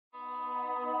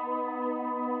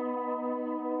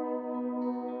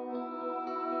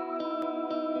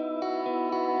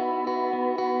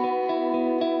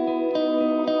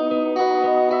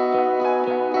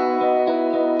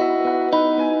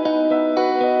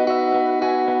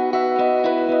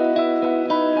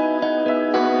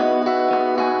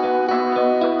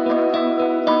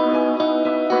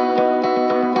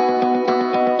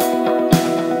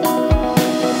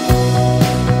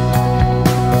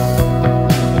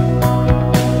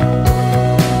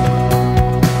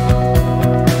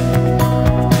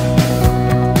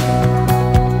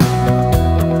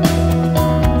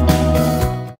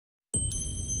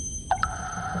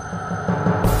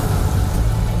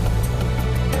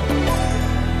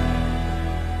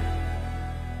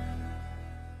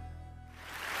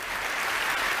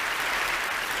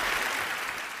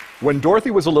When Dorothy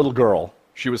was a little girl,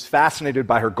 she was fascinated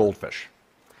by her goldfish.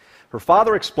 Her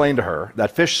father explained to her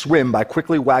that fish swim by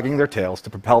quickly wagging their tails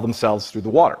to propel themselves through the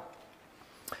water.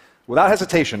 Without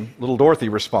hesitation, little Dorothy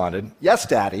responded, "Yes,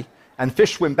 Daddy, and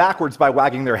fish swim backwards by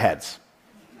wagging their heads."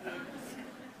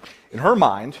 In her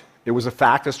mind, it was a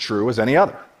fact as true as any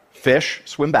other. Fish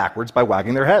swim backwards by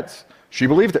wagging their heads. She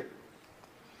believed it.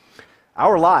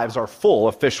 Our lives are full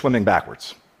of fish swimming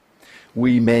backwards.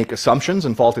 We make assumptions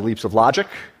and faulty leaps of logic.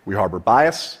 We harbor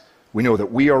bias. We know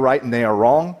that we are right and they are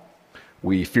wrong.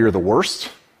 We fear the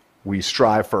worst. We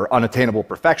strive for unattainable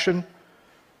perfection.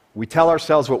 We tell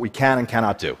ourselves what we can and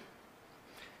cannot do.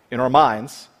 In our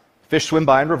minds, fish swim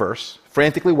by in reverse,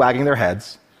 frantically wagging their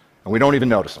heads, and we don't even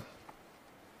notice them.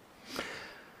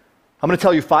 I'm going to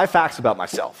tell you 5 facts about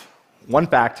myself. One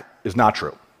fact is not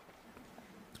true.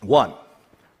 1,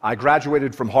 I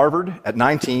graduated from Harvard at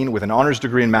 19 with an honors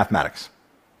degree in mathematics.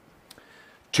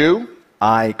 2,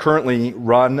 I currently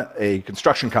run a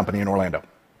construction company in Orlando.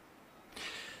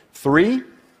 3,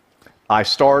 I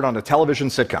starred on a television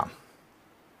sitcom.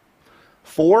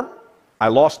 4, I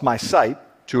lost my sight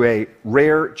to a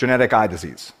rare genetic eye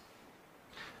disease.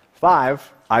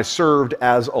 5, I served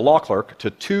as a law clerk to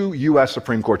 2 U.S.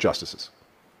 Supreme Court justices.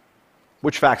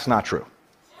 Which fact's not true?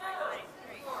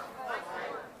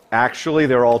 Actually,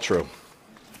 they're all true.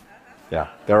 Yeah,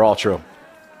 they're all true.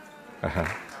 At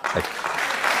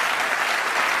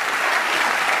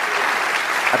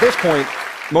this point,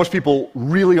 most people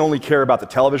really only care about the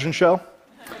television show.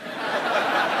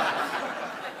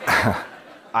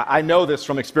 I know this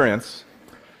from experience.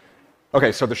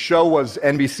 Okay, so the show was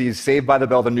NBC's Saved by the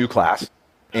Bell, the new class.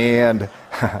 And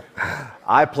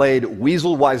I played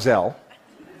Weasel Wiesel,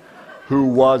 who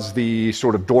was the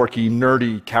sort of dorky,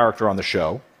 nerdy character on the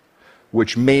show,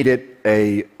 which made it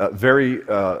a very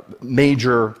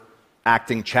major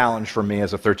acting challenge for me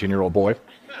as a 13-year-old boy.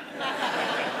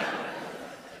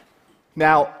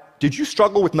 Now, did you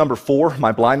struggle with number 4,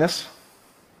 my blindness?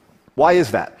 Why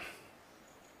is that?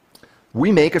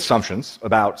 We make assumptions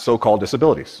about so-called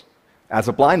disabilities. As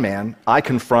a blind man, I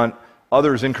confront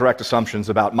others' incorrect assumptions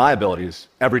about my abilities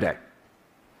every day.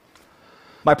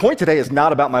 My point today is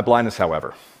not about my blindness,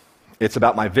 however. It's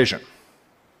about my vision.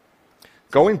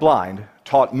 Going blind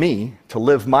taught me to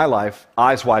live my life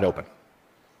eyes wide open.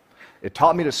 It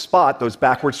taught me to spot those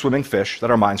backward swimming fish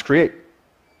that our minds create.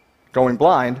 Going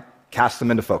blind casts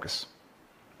them into focus.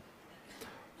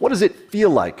 What does it feel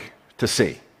like to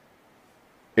see?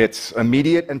 It's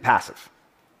immediate and passive.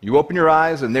 You open your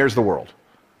eyes and there's the world.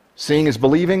 Seeing is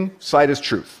believing, sight is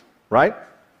truth, right?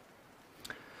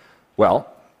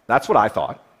 Well, that's what I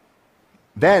thought.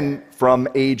 Then, from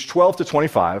age 12 to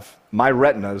 25, my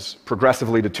retinas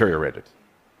progressively deteriorated.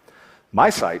 My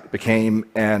sight became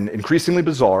an increasingly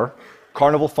bizarre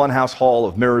carnival funhouse hall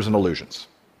of mirrors and illusions.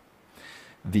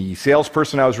 The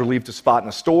salesperson I was relieved to spot in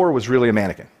a store was really a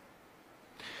mannequin.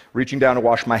 Reaching down to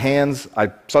wash my hands,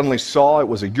 I suddenly saw it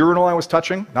was a urinal I was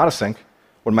touching, not a sink,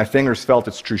 when my fingers felt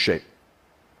its true shape.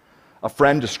 A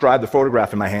friend described the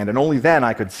photograph in my hand, and only then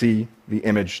I could see the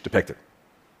image depicted.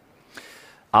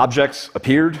 Objects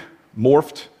appeared,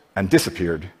 morphed, and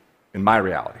disappeared in my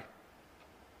reality.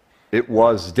 It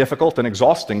was difficult and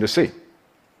exhausting to see.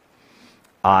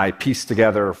 I pieced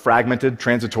together fragmented,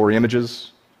 transitory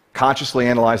images, consciously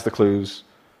analyzed the clues,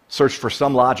 searched for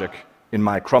some logic in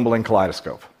my crumbling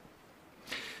kaleidoscope,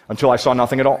 until I saw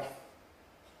nothing at all.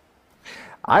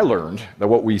 I learned that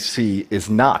what we see is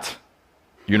not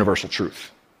universal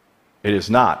truth. It is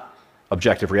not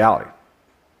objective reality.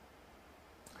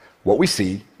 What we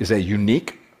see is a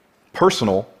unique,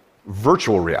 personal,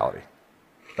 virtual reality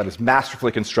that is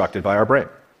masterfully constructed by our brain.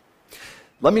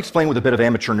 Let me explain with a bit of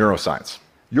amateur neuroscience.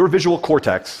 Your visual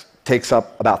cortex takes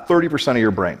up about 30% of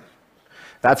your brain.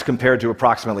 That's compared to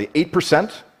approximately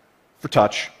 8% for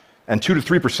touch and 2 to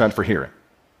 3% for hearing.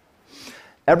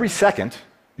 Every second,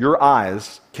 your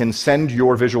eyes can send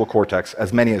your visual cortex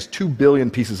as many as 2 billion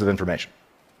pieces of information.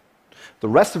 The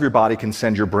rest of your body can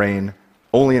send your brain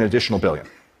only an additional billion.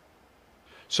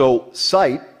 So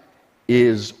sight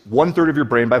is 1/3 of your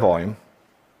brain by volume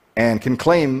and can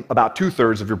claim about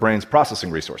 2/3 of your brain's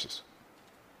processing resources.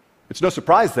 It's no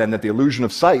surprise then that the illusion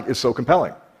of sight is so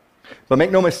compelling. But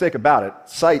make no mistake about it,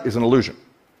 sight is an illusion.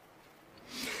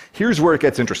 Here's where it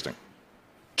gets interesting.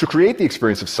 To create the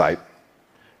experience of sight,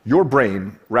 your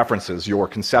brain references your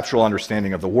conceptual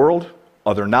understanding of the world,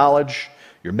 other knowledge,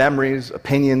 your memories,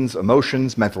 opinions,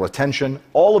 emotions, mental attention,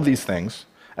 all of these things,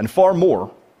 and far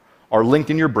more, are linked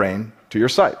in your brain to your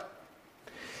sight.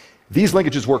 These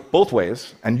linkages work both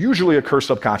ways and usually occur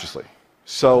subconsciously.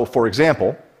 So, for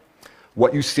example,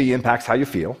 what you see impacts how you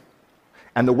feel,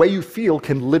 and the way you feel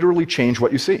can literally change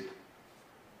what you see.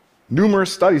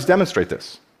 Numerous studies demonstrate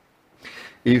this.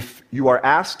 If you are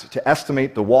asked to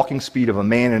estimate the walking speed of a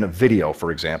man in a video,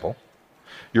 for example,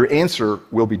 your answer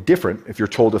will be different if you're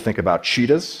told to think about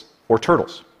cheetahs or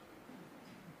turtles.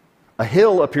 A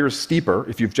hill appears steeper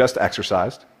if you've just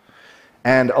exercised,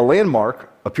 and a landmark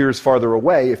appears farther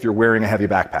away if you're wearing a heavy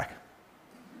backpack.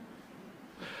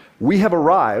 We have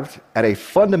arrived at a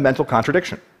fundamental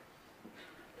contradiction.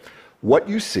 What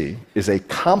you see is a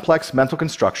complex mental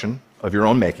construction of your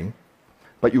own making,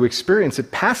 but you experience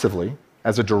it passively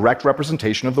as a direct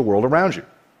representation of the world around you.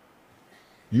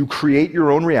 You create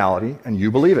your own reality and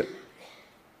you believe it.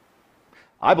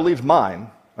 I believed mine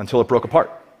until it broke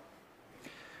apart.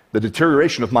 The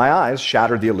deterioration of my eyes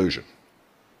shattered the illusion.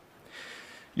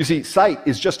 You see, sight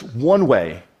is just one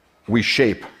way we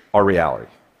shape our reality.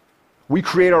 We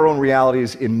create our own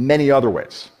realities in many other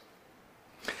ways.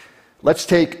 Let's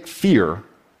take fear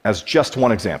as just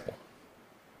one example.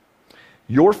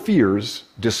 Your fears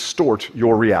distort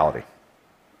your reality.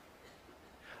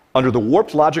 Under the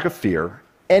warped logic of fear,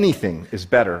 anything is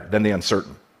better than the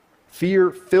uncertain.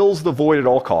 Fear fills the void at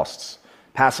all costs,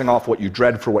 passing off what you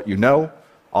dread for what you know,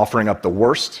 offering up the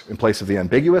worst in place of the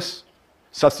ambiguous,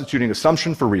 substituting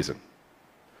assumption for reason.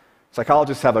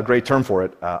 Psychologists have a great term for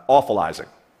it, awfulizing.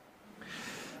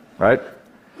 Right?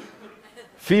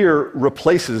 Fear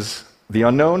replaces the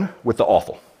unknown with the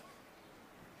awful.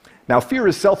 Now, fear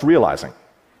is self-realizing.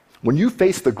 When you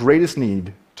face the greatest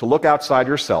need to look outside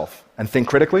yourself and think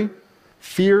critically,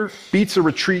 fear beats a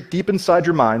retreat deep inside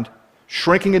your mind,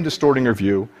 shrinking and distorting your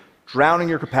view, drowning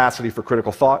your capacity for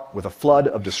critical thought with a flood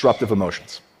of disruptive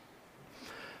emotions.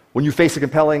 When you face a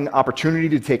compelling opportunity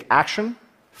to take action,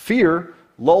 fear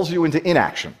lulls you into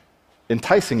inaction,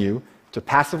 enticing you to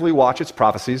passively watch its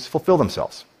prophecies fulfill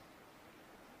themselves.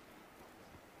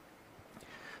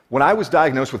 When I was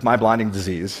diagnosed with my blinding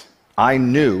disease, I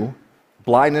knew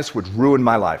blindness would ruin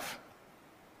my life.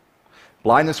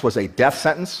 Blindness was a death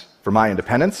sentence for my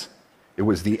independence. It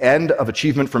was the end of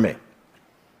achievement for me.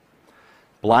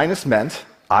 Blindness meant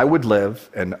I would live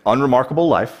an unremarkable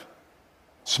life,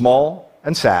 small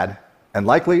and sad, and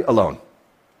likely alone.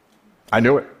 I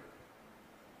knew it.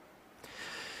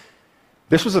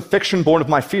 This was a fiction born of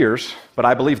my fears, but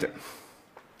I believed it.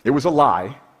 It was a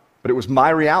lie, but it was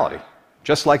my reality,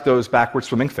 just like those backward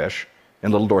swimming fish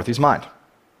in little Dorothy's mind.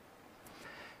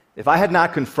 If I had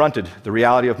not confronted the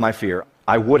reality of my fear,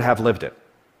 I would have lived it.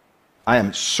 I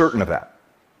am certain of that.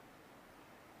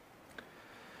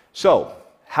 So,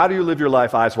 how do you live your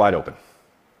life eyes wide open?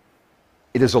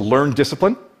 It is a learned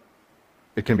discipline.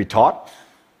 It can be taught.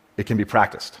 It can be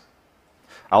practiced.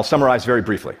 I'll summarize very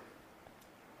briefly.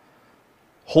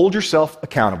 Hold yourself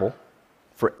accountable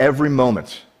for every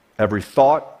moment, every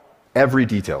thought, every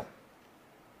detail.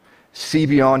 See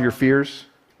beyond your fears,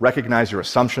 recognize your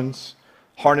assumptions,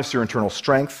 harness your internal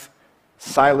strength,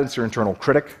 silence your internal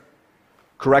critic,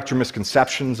 correct your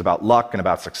misconceptions about luck and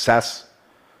about success,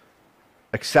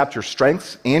 accept your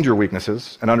strengths and your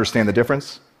weaknesses and understand the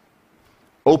difference.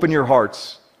 Open your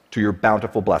hearts to your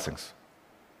bountiful blessings.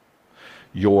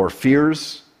 Your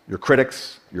fears, your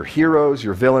critics, your heroes,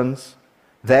 your villains,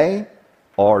 they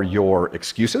are your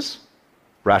excuses,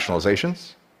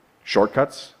 rationalizations,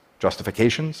 shortcuts,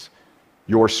 justifications,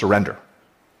 your surrender.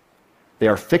 They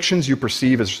are fictions you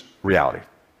perceive as reality.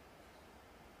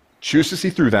 Choose to see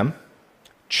through them.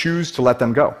 Choose to let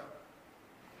them go.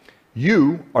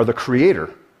 You are the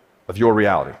creator of your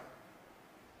reality.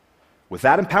 With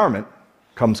that empowerment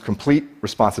comes complete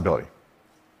responsibility.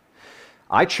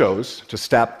 I chose to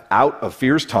step out of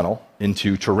fear's tunnel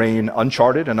into terrain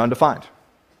uncharted and undefined.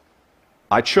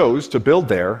 I chose to build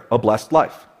there a blessed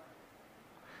life.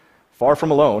 Far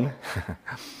from alone,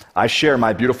 I share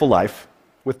my beautiful life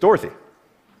with Dorothy,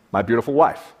 my beautiful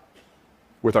wife,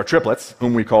 with our triplets,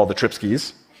 whom we call the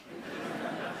Tripskys,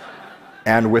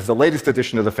 and with the latest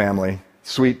addition to the family,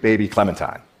 sweet baby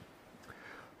Clementine.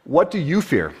 What do you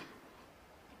fear?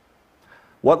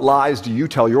 What lies do you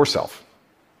tell yourself?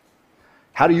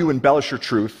 How do you embellish your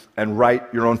truth and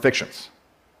write your own fictions?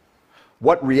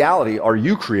 What reality are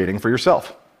you creating for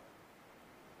yourself?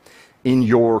 In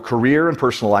your career and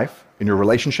personal life, in your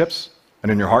relationships,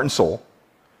 and in your heart and soul,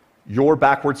 your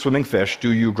backward swimming fish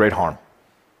do you great harm.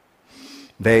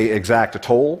 They exact a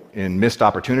toll in missed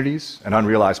opportunities and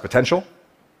unrealized potential,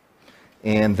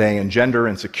 and they engender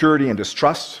insecurity and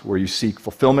distrust where you seek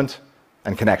fulfillment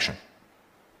and connection.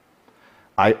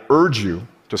 I urge you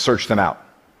to search them out.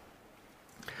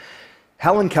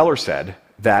 Helen Keller said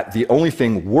that the only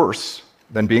thing worse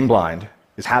than being blind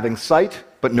is having sight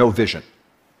but no vision.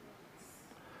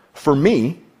 For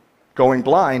me, going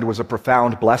blind was a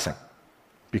profound blessing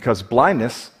because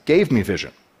blindness gave me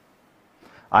vision.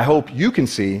 I hope you can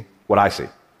see what I see.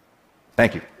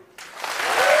 Thank you.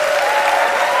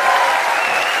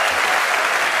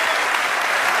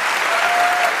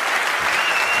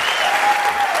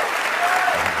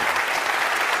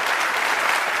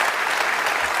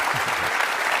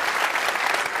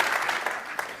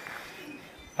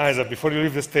 Isaac, before you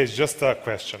leave the stage, just a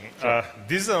question. Sure.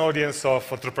 This is an audience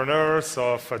of entrepreneurs,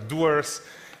 of doers,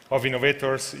 of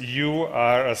innovators. You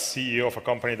are a CEO of a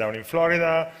company down in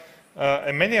Florida,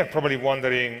 and many are probably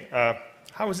wondering,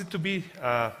 how is it to be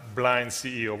a blind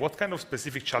CEO? What kind of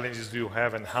specific challenges do you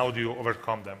have, and how do you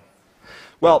overcome them?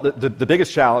 Well, the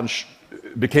biggest challenge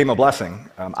became a blessing.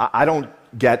 I don't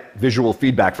get visual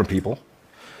feedback from people.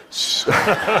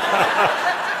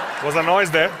 Was a noise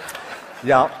there?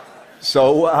 Yeah.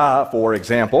 So, for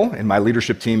example, in my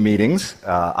leadership team meetings,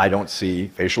 I don't see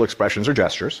facial expressions or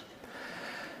gestures.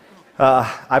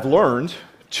 I've learned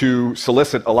to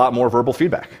solicit a lot more verbal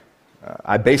feedback.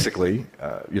 I basically,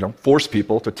 force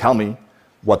people to tell me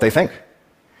what they think.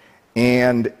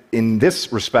 And in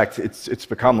this respect, it's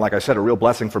become, like I said, a real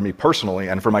blessing for me personally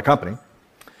and for my company,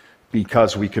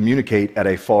 because we communicate at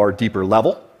a far deeper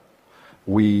level,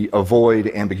 we avoid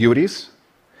ambiguities,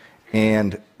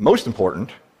 and most important,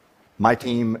 my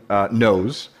team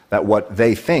knows that what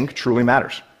they think truly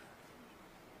matters.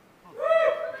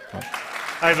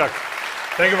 Isaac,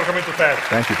 thank you for coming to TED.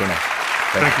 Thank you, Bruno.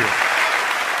 Thank you.